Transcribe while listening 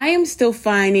I'm still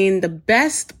finding the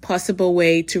best possible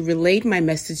way to relate my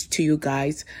message to you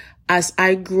guys as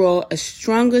I grow a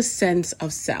stronger sense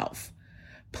of self.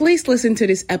 Please listen to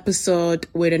this episode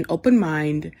with an open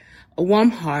mind, a warm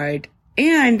heart,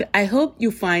 and I hope you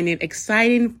find it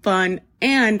exciting, fun,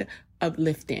 and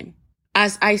uplifting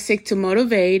as I seek to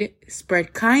motivate,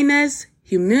 spread kindness,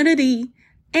 humility,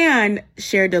 and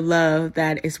share the love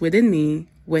that is within me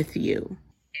with you.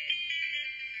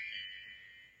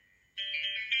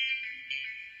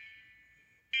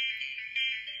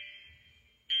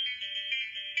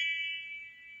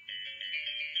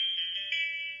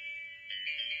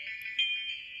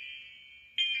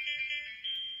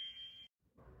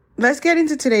 Let's get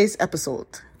into today's episode.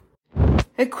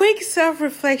 A quick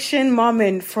self-reflection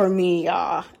moment for me,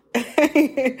 y'all.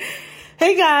 Hey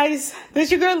guys, this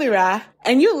is your girl Lyra,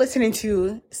 and you're listening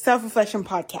to Self-Reflection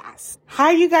Podcast. How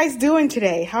are you guys doing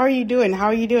today? How are you doing,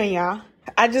 y'all?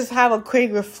 I just have a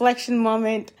quick reflection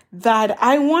moment that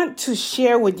I want to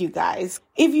share with you guys.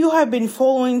 If you have been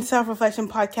following Self-Reflection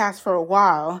Podcast for a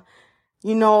while,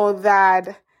 you know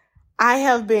that I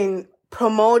have been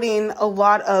promoting a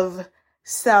lot of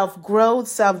self-growth,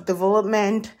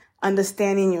 self-development,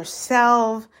 understanding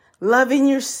yourself, loving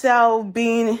yourself,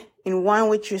 being in one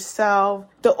with yourself,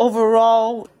 the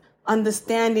overall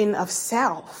understanding of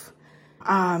self.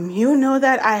 You know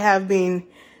that I have been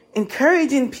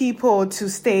encouraging people to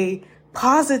stay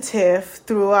positive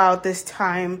throughout this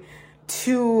time,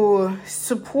 to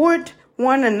support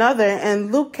one another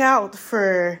and look out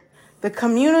for the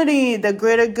community, the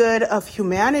greater good of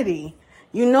humanity.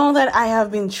 You know that I have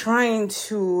been trying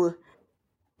to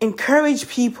encourage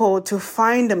people to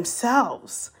find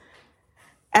themselves.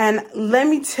 And let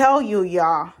me tell you,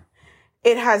 y'all,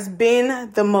 it has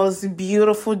been the most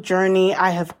beautiful journey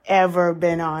I have ever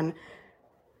been on.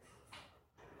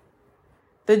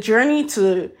 The journey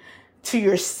to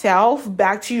yourself,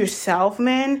 back to yourself,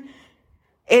 man,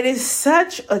 it is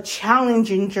such a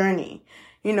challenging journey.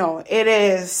 You know, it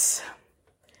has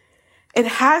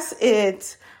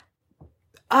its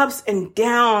ups and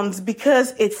downs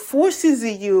because it forces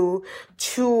you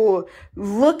to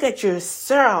look at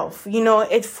yourself. You know,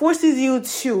 it forces you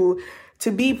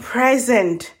to be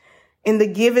present in the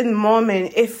given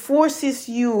moment. It forces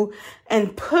you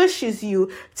and pushes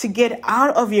you to get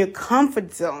out of your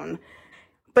comfort zone.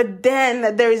 But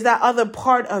then there is that other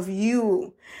part of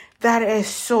you that is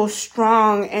so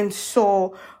strong and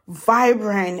so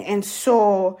vibrant and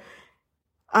so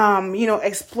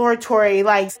exploratory.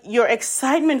 Like, your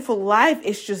excitement for life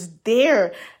is just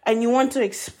there and you want to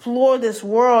explore this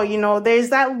world. You know,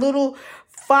 there's that little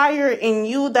fire in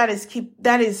you that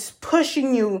is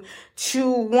pushing you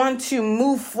to want to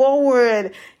move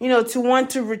forward, you know, to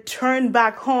want to return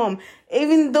back home.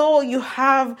 Even though you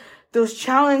have those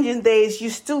challenging days, you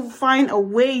still find a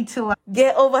way to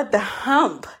get over the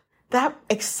hump. That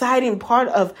exciting part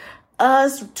of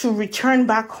us to return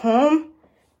back home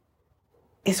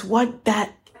is what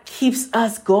that keeps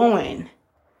us going.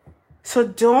 So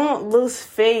don't lose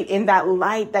faith in that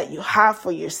light that you have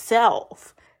for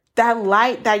yourself. That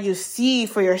light that you see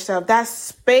for yourself. That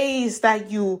space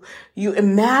that you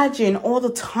imagine all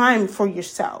the time for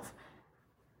yourself.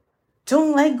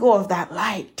 Don't let go of that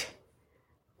light.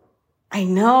 I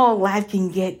know life can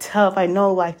get tough. I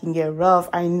know life can get rough.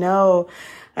 I know.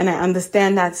 And I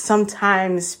understand that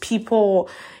sometimes people,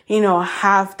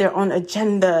 have their own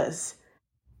agendas.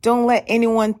 Don't let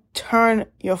anyone turn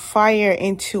your fire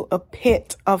into a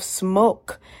pit of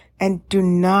smoke, and do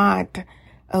not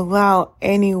allow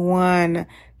anyone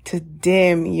to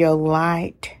dim your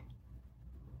light.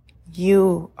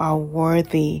 You are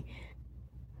worthy.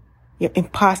 Your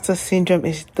imposter syndrome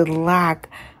is the lack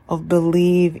of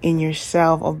belief in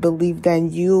yourself, of belief that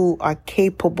you are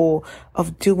capable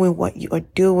of doing what you are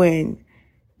doing.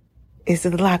 It's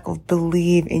the lack of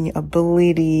belief in your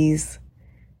abilities,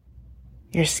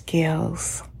 your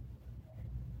skills,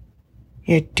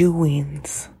 your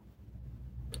doings.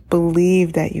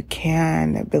 Believe that you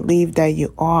can. Believe that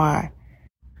you are.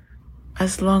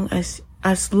 As long as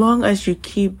you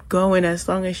keep going, as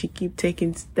long as you keep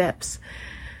taking steps,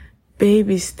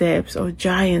 baby steps or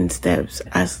giant steps,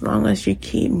 as long as you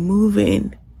keep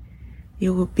moving,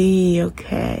 you will be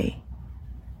okay.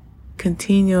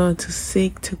 Continue to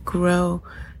seek to grow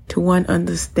to one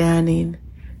understanding,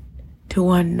 to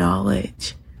one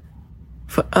knowledge.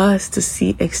 For us to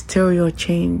see exterior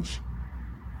change,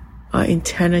 our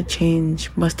internal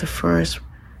change must first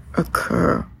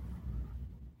occur.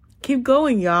 Keep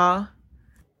going, y'all.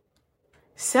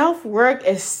 Self-work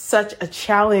is such a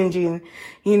challenging,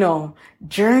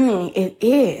 journey. It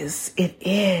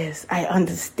is. I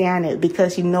understand it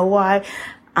because you know why?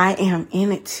 I am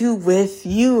in it too with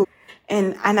you.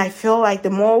 And I feel like the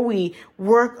more we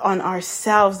work on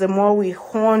ourselves, the more we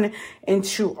hone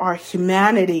into our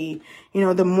humanity,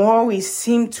 the more we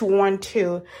seem to want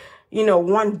to,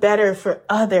 want better for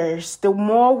others, the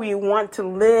more we want to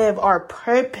live our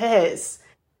purpose,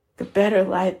 the better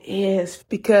life is.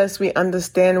 Because we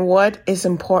understand what is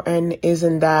important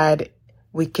isn't that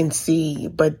we can see,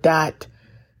 but that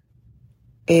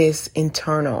is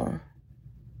internal.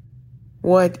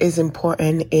 What is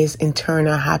important is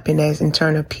internal happiness,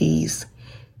 internal peace,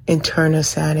 internal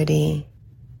sanity,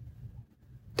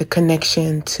 the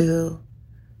connection to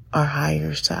our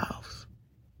higher self.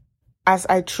 As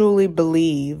I truly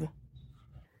believe,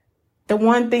 the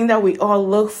one thing that we all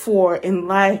look for in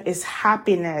life is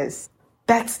happiness.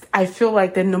 I feel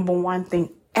like the number one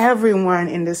thing everyone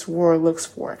in this world looks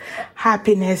for.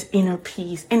 Happiness, inner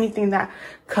peace, anything that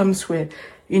comes with,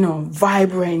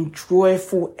 vibrant,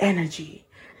 joyful energy.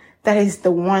 That is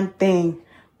the one thing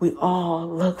we all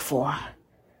look for.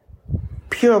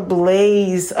 Pure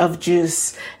blaze of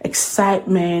just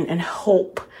excitement and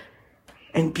hope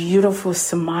and beautiful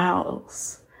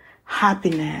smiles,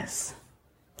 happiness.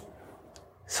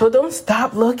 So don't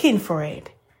stop looking for it.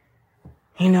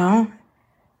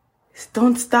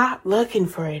 Don't stop looking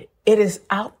for it. It is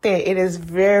out there. It is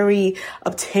very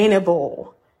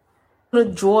obtainable. The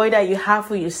joy that you have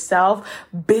for yourself,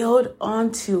 build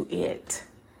onto it.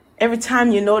 Every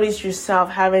time you notice yourself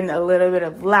having a little bit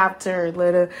of laughter, a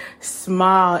little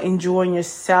smile, enjoying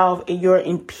yourself, and you're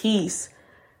in peace,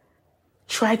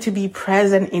 try to be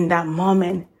present in that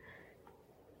moment.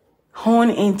 Hone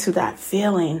into that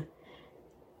feeling.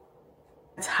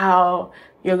 That's how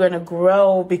you're going to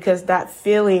grow, because that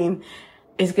feeling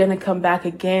is going to come back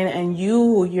again, and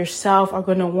you yourself are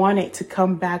going to want it to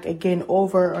come back again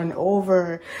over and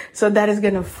over. So that is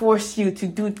going to force you to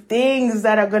do things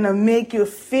that are going to make you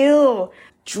feel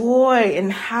joy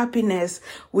and happiness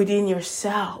within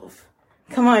yourself.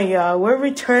 Come on, y'all. We're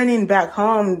returning back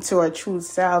home to our true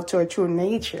self, to our true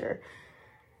nature.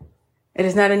 It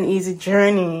is not an easy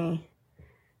journey.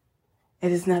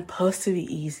 It is not supposed to be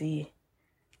easy.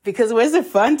 Because where's the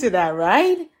fun to that,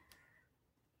 right?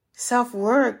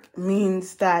 Self-work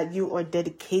means that you are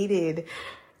dedicated,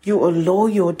 you are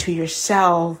loyal to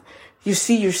yourself, you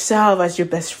see yourself as your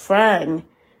best friend.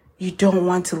 You don't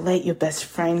want to let your best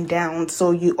friend down,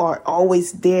 so you are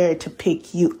always there to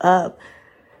pick you up.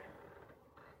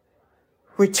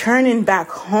 Returning back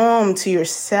home to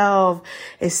yourself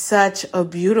is such a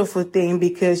beautiful thing,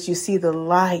 because you see the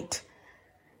light.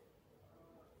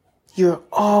 You're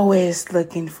always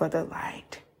looking for the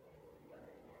light.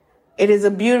 It is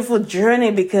a beautiful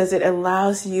journey because it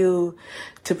allows you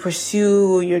to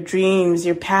pursue your dreams,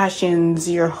 your passions,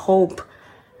 your hope,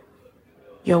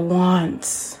 your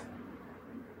wants,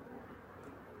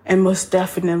 and most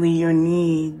definitely your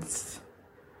needs.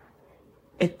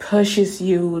 It pushes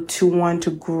you to want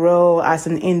to grow as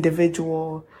an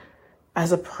individual,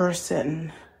 as a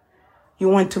person. You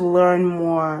want to learn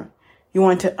more. You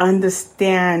want to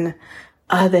understand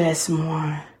others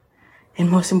more. And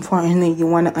most importantly, you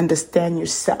want to understand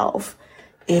yourself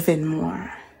even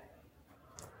more.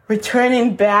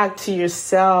 Returning back to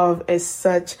yourself is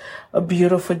such a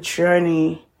beautiful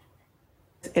journey.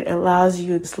 It allows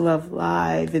you to love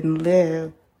life and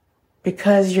live,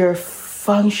 because you're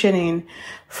functioning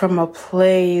from a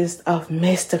place of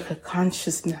mystical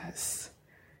consciousness,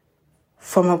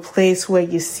 from a place where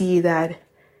you see that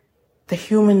the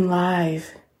human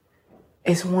life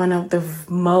is one of the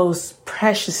most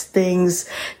precious things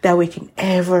that we can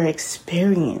ever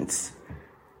experience.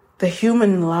 The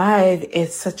human life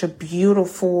is such a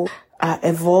beautiful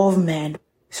evolvement.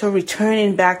 So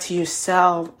returning back to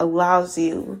yourself allows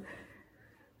you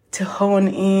to hone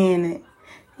in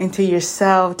into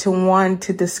yourself, to want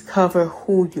to discover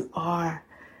who you are.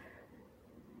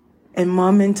 And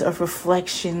moments of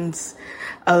reflections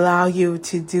allow you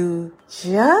to do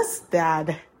just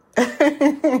that.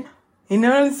 You know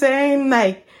what I'm saying?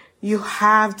 Like, you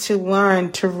have to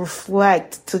learn to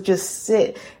reflect, to just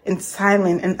sit in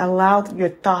silence and allow your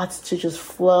thoughts to just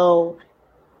flow.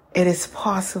 It is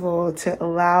possible to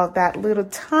allow that little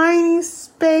tiny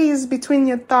space between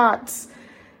your thoughts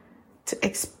to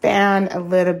expand a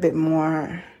little bit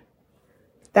more.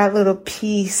 That little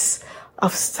piece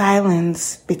of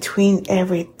silence between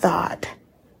every thought.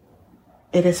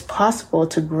 It is possible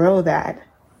to grow that.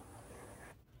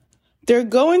 There are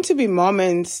going to be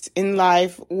moments in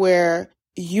life where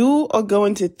you are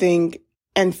going to think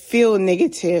and feel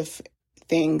negative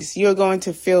things. You're going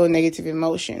to feel negative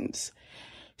emotions.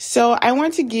 So I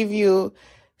want to give you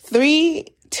 3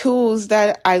 tools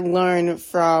that I learned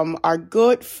from our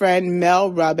good friend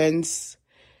Mel Robbins.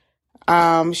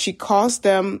 She calls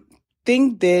them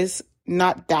think this,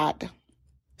 not that.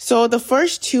 So the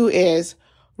first two is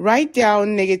write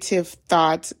down negative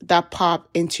thoughts that pop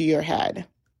into your head.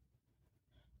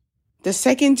 The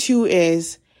second two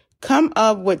is come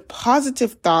up with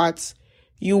positive thoughts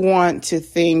you want to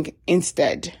think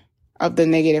instead of the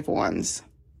negative ones.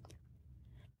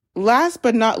 Last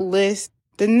but not least,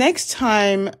 the next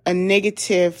time a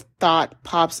negative thought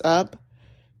pops up,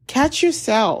 catch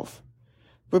yourself.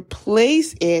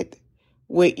 Replace it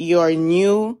with your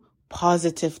new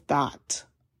positive thought.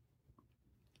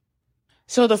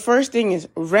 So the first thing is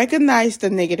recognize the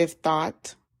negative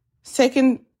thought.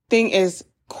 Second thing is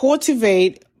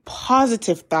cultivate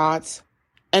positive thoughts.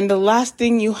 And the last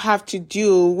thing you have to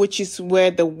do, which is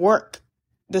where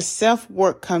the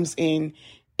self-work comes in,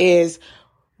 is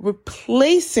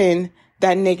replacing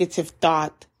that negative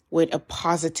thought with a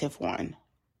positive one.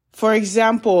 For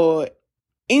example,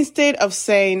 instead of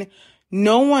saying,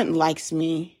 no one likes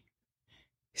me,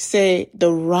 say,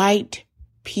 the right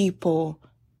people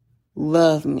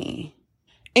love me.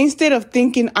 Instead of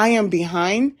thinking I am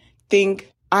behind,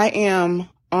 think I am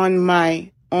on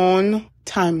my own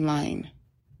timeline.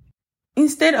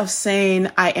 Instead of saying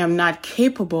I am not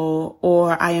capable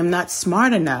or I am not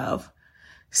smart enough,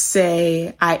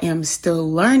 say I am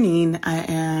still learning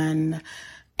and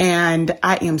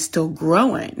I am still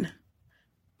growing.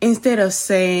 Instead of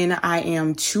saying I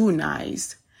am too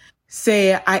nice,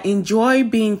 say I enjoy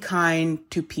being kind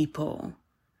to people.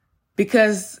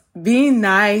 Because being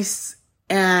nice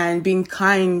and being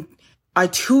kind are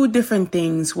two different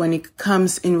things when it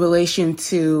comes in relation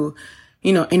to,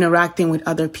 interacting with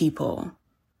other people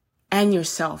and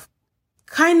yourself.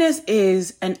 Kindness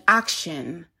is an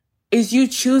action, is you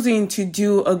choosing to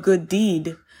do a good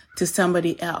deed to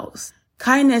somebody else.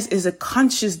 Kindness is a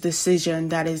conscious decision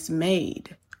that is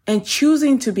made. And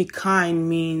choosing to be kind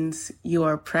means you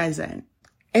are present.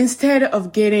 Instead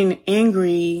of getting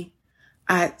angry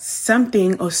at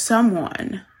something or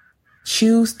someone,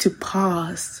 choose to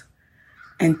pause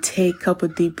and take a couple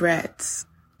deep breaths.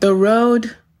 The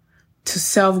road to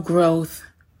self-growth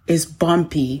is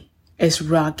bumpy, it's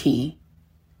rocky,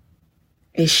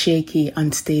 it's shaky,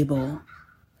 unstable,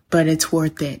 but it's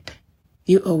worth it.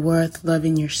 You are worth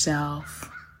loving yourself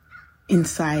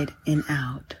inside and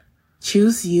out.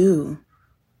 Choose you.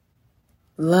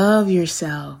 Love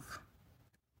yourself.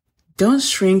 Don't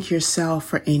shrink yourself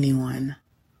for anyone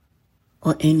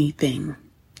or anything.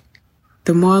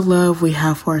 The more love we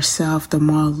have for ourselves, the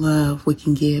more love we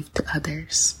can give to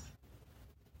others.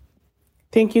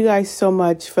 Thank you guys so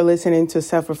much for listening to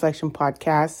Self-Reflection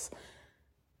Podcast.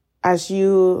 As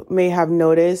you may have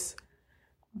noticed,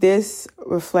 this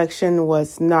reflection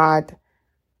was not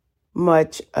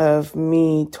much of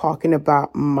me talking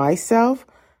about myself,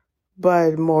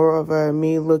 but more of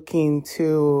me looking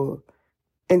to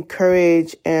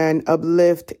encourage and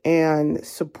uplift and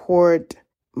support,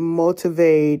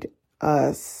 motivate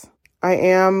us. I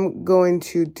am going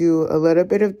to do a little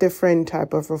bit of different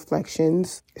type of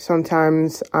reflections.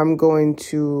 Sometimes I'm going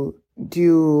to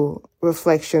do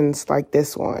reflections like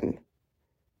this one,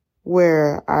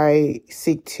 where I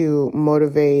seek to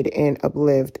motivate and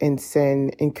uplift and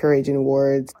send encouraging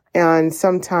words. And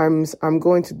sometimes I'm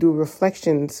going to do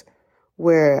reflections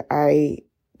where I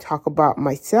talk about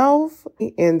myself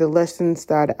and the lessons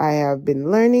that I have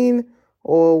been learning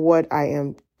or what I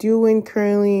am doing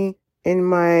currently in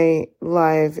my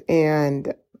life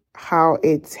and how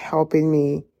it's helping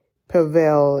me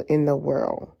prevail in the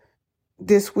world.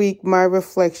 This week, my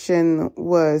reflection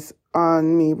was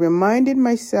on me reminding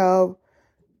myself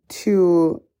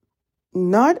to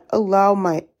not allow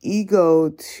my ego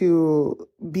to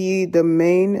be the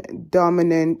main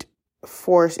dominant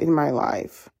force in my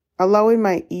life. Allowing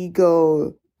my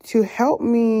ego to help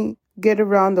me get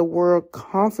around the world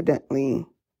confidently,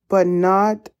 but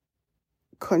not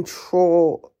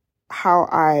control how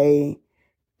I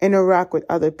interact with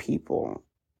other people.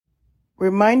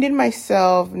 Reminding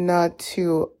myself not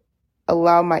to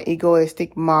allow my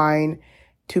egoistic mind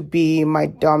to be my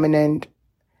dominant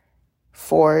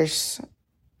force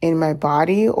in my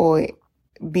body or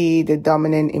be the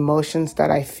dominant emotions that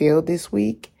I feel this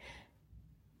week.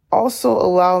 Also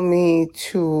allow me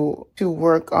to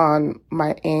work on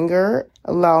my anger,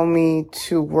 allow me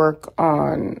to work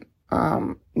on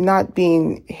not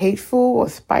being hateful or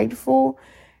spiteful,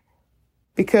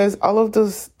 because all of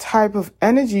those type of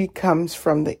energy comes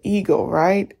from the ego,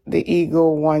 right? The ego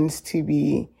wants to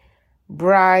be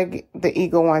brag, the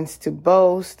ego wants to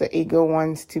boast, the ego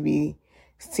wants to be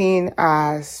seen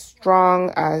as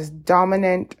strong, as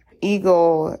dominant.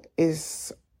 ego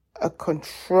is a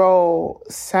control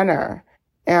center.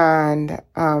 And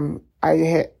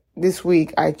this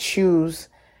week I choose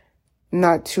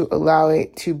not to allow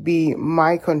it to be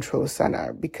my control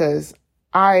center, because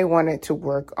I wanted to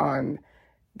work on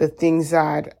the things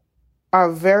that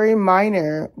are very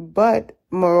minor, but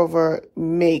moreover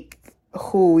make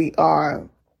who we are.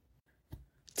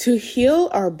 To heal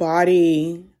our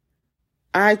body,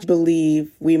 I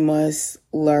believe we must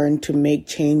learn to make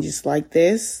changes like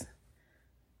this.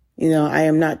 I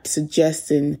am not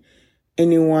suggesting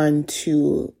anyone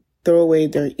to throw away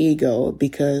their ego,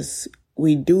 because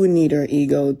we do need our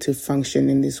ego to function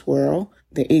in this world.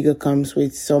 The ego comes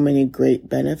with so many great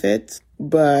benefits,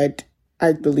 but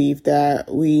I believe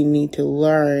that we need to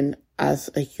learn as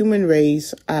a human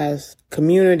race, as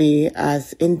community,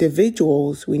 as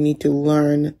individuals, we need to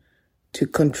learn to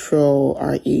control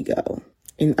our ego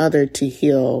in order to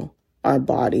heal our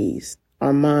bodies,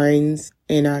 our minds,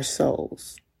 and our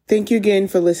souls. Thank you again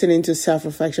for listening to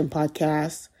Self-Reflection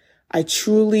Podcast. I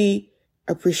truly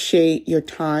appreciate your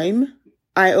time.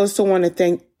 I also want to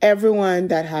thank everyone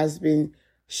that has been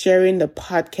sharing the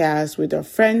podcast with their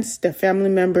friends, their family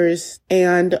members,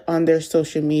 and on their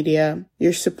social media.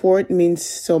 Your support means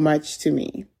so much to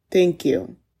me. Thank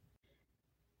you.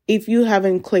 If you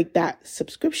haven't clicked that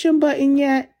subscription button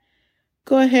yet,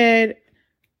 go ahead,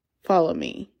 follow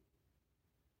me.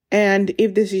 And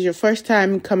if this is your first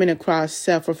time coming across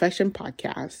Self-Reflection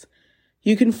Podcast,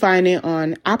 you can find it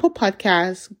on Apple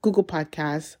Podcasts, Google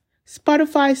Podcasts,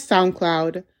 Spotify,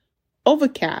 SoundCloud,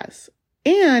 Overcast,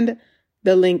 and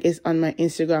the link is on my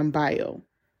Instagram bio.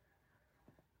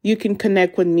 You can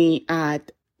connect with me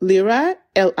at Lira,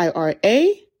 Lira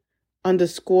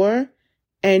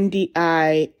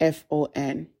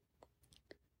 _NDIFON.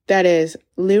 That is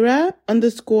Lira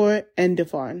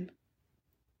 _Ndifon.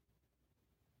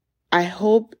 I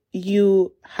hope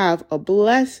you have a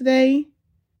blessed day.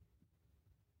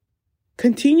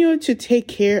 Continue to take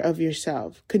care of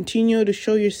yourself. Continue to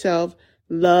show yourself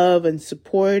love and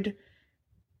support.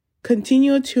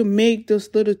 Continue to make those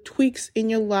little tweaks in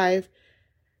your life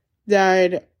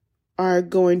that are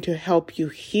going to help you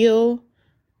heal,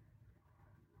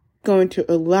 going to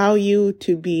allow you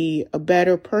to be a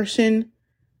better person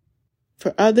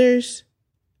for others,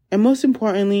 and most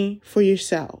importantly, for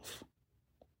yourself.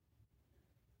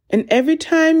 And every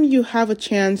time you have a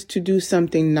chance to do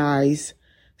something nice,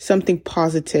 something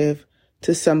positive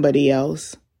to somebody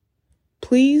else,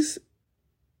 please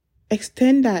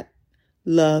extend that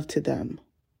love to them.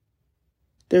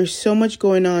 There's so much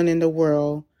going on in the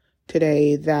world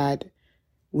today that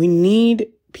we need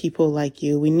people like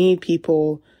you. We need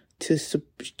people to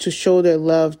show their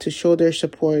love, to show their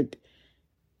support,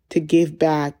 to give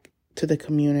back to the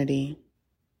community.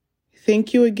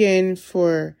 Thank you again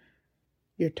for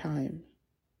your time.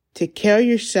 Take care of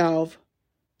yourself,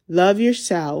 love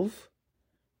yourself,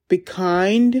 be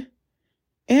kind,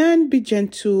 and be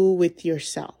gentle with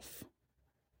yourself.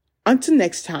 Until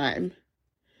next time,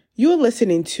 you're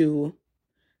listening to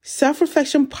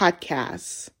Self-Reflection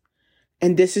Podcast,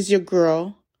 and this is your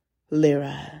girl,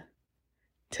 Lira.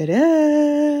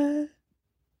 Ta-da!